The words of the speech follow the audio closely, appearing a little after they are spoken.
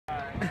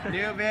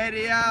New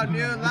video,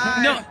 new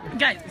live. No,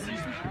 guys.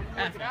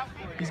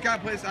 He's got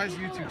to put this on his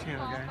YouTube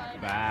channel,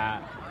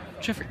 guys.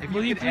 Trevor,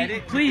 will you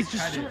please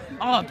just shut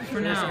up for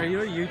now? Are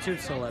you a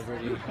YouTube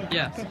celebrity?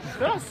 Yes.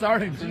 They're not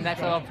starting. The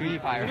next level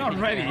PewDiePie. They're not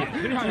ready.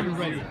 They're not even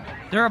ready.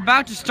 They're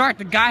about to start.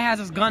 The guy has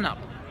his gun up.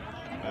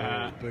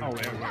 Where's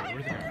the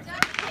gun?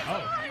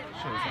 Oh,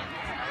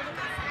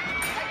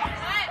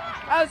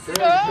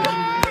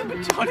 The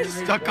baton is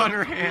stuck on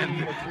her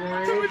hand.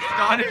 The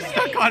baton is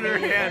stuck on her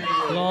hand.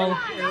 Lol.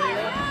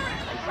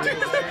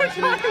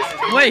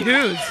 Wait,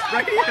 whose?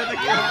 Right here, the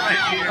girl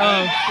right here.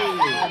 Oh.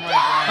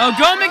 Oh,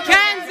 go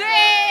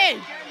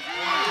Mackenzie!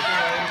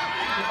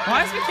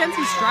 Why is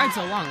Mackenzie's stride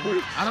so long?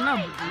 I don't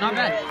know. Not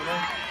bad.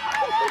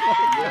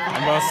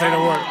 I'm about to say the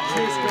word.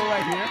 See this girl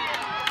right here?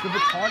 The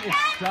baton is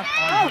stuck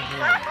on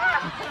her hand.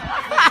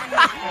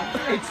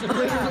 It's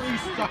literally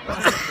stuck on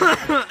her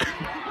hand.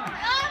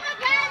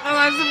 Oh,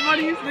 that's the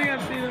funniest thing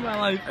I've seen in my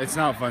life. It's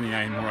not funny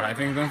anymore. I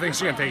don't think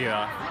she can take it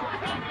off.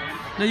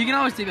 No, you can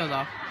always take those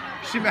off.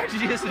 She imagine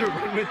she has to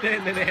run with it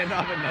and then hand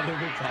off another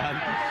baton.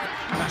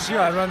 She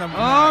gotta run them.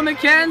 Oh,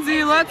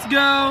 Mackenzie, let's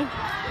go.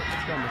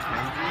 Let's go,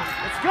 Mackenzie.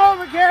 Let's go,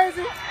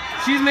 Mackenzie.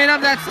 She's made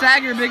up that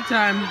stagger big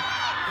time.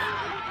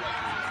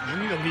 We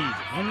need a lead.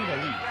 We need a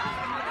lead.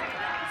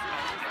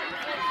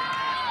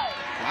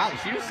 Wow,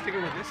 she was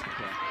sticking with this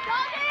clip.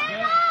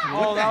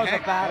 Oh, that was a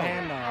bad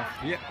handoff.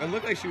 Yeah, it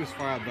looked like she was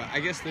far out, but I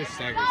guess they're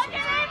staggered.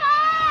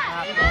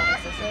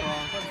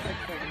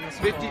 So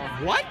 50.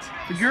 What?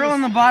 The girl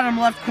in the bottom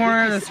left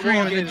corner of the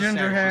screen with the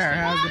ginger hair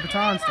has the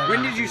baton stuck.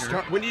 When did you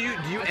start? When do you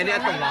end at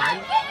the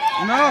line?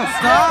 No,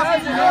 stop!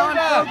 No,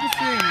 I'm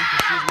focusing.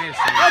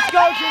 Let's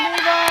go,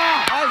 Geneva!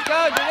 Let's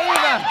go,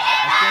 Geneva!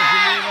 Let's go,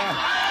 Geneva.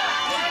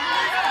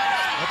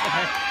 What the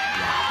heck?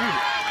 Dude,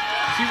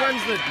 she runs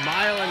the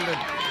mile and the...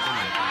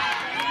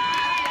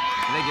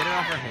 Did they get it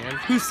off her hand?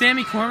 Who's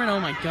Sammy Corman?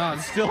 Oh my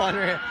god. Still on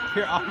her hand.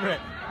 Here, offer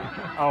it.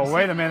 Oh,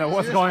 wait a minute.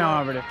 What's going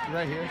on over there?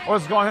 Right here.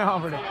 What's going on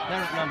over there?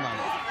 Never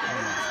mind.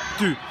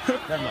 Dude.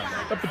 Never mind.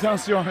 That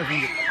baton's still on her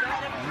finger. They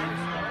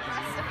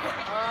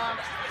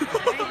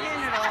hand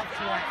it off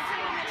to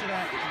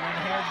that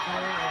red-haired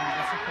girl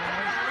and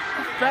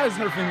discipline. That is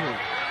her finger.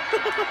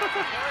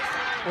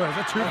 What, is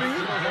that two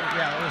fingers?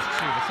 Yeah, it was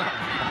two. It's not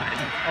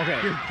one. Okay.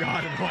 Good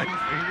God, one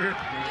finger.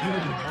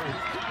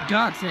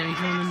 God, Sammy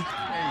Corman.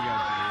 There you go,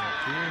 Julia.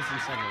 Julia's the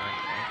second right?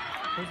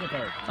 Who's the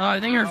third? Oh, I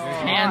think her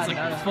hand's like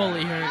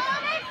fully hurt.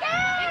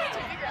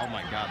 Oh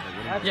my God, they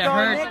wouldn't. Yeah,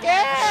 her.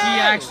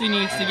 She actually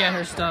needs to get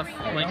her stuff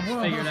like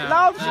figured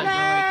out. That girl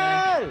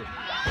right there.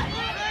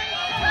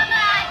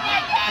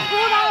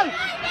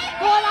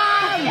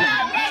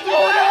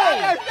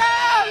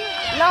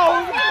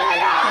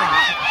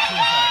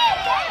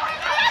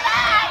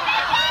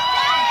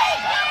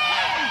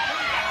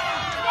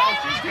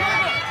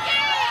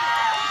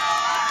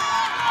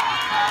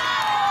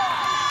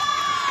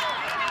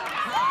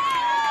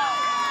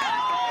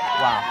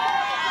 Wow.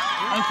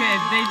 Okay,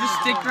 if they just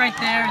stick right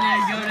there and then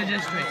go to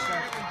district.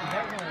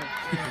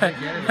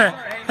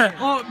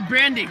 Oh,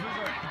 branding.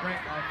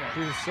 She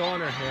was still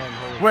on her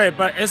hand. Wait,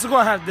 but it's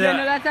gonna have the. Yeah,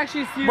 no, that's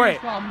actually a serious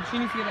Wait. problem. She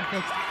needs to get that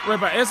fixed.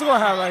 Wait, but it's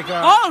gonna have like a.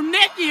 Oh,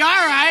 Nikki, all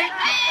right.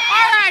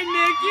 All right,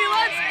 Nikki,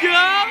 let's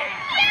go.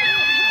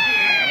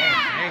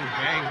 Bang,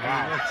 bang,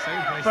 bang. Look,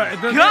 same place.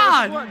 But does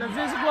God! Does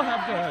this go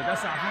have the?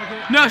 That's not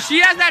okay. No,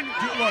 she has that.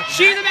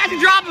 She's about to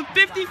drop a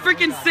 50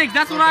 freaking 6.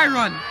 That's what I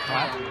run.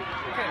 That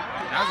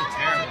was a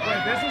terrible.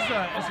 Wait, this is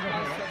the.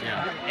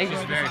 Yeah. She's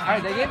very.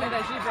 Alright, they gave me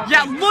that sheet.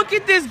 Yeah, look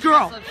at this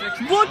girl.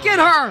 Look at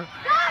her.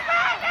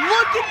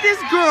 Look at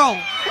this girl.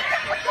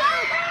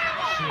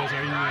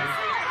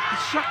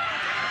 Shut.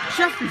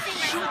 Jeffrey,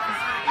 shut.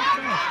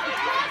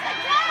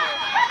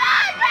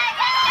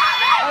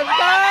 Let's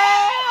go!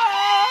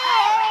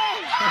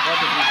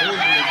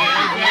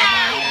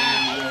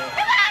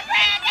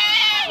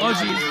 Oh,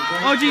 Jesus.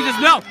 Oh, Jesus,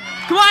 no.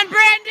 Come on,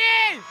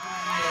 Brandy.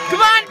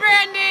 Come on,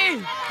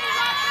 Brandy.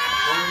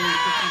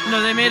 No,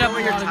 they made up a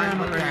lot of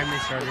ground already.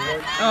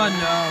 Oh,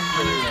 no.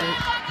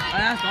 I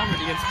asked Albert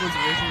to get sports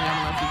originally. I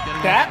don't know if he's getting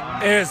That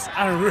is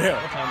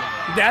unreal.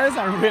 That is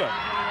unreal.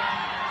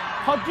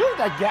 How good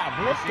that gap?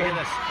 Look at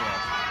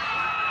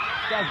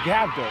that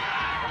gap, though.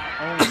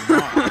 Oh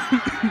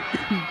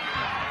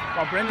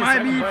my.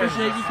 Might be for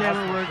shaky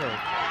camera work.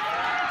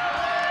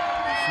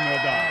 Small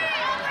dog.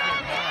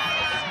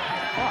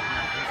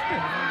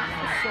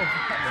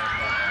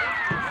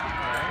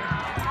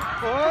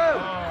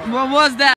 What was that?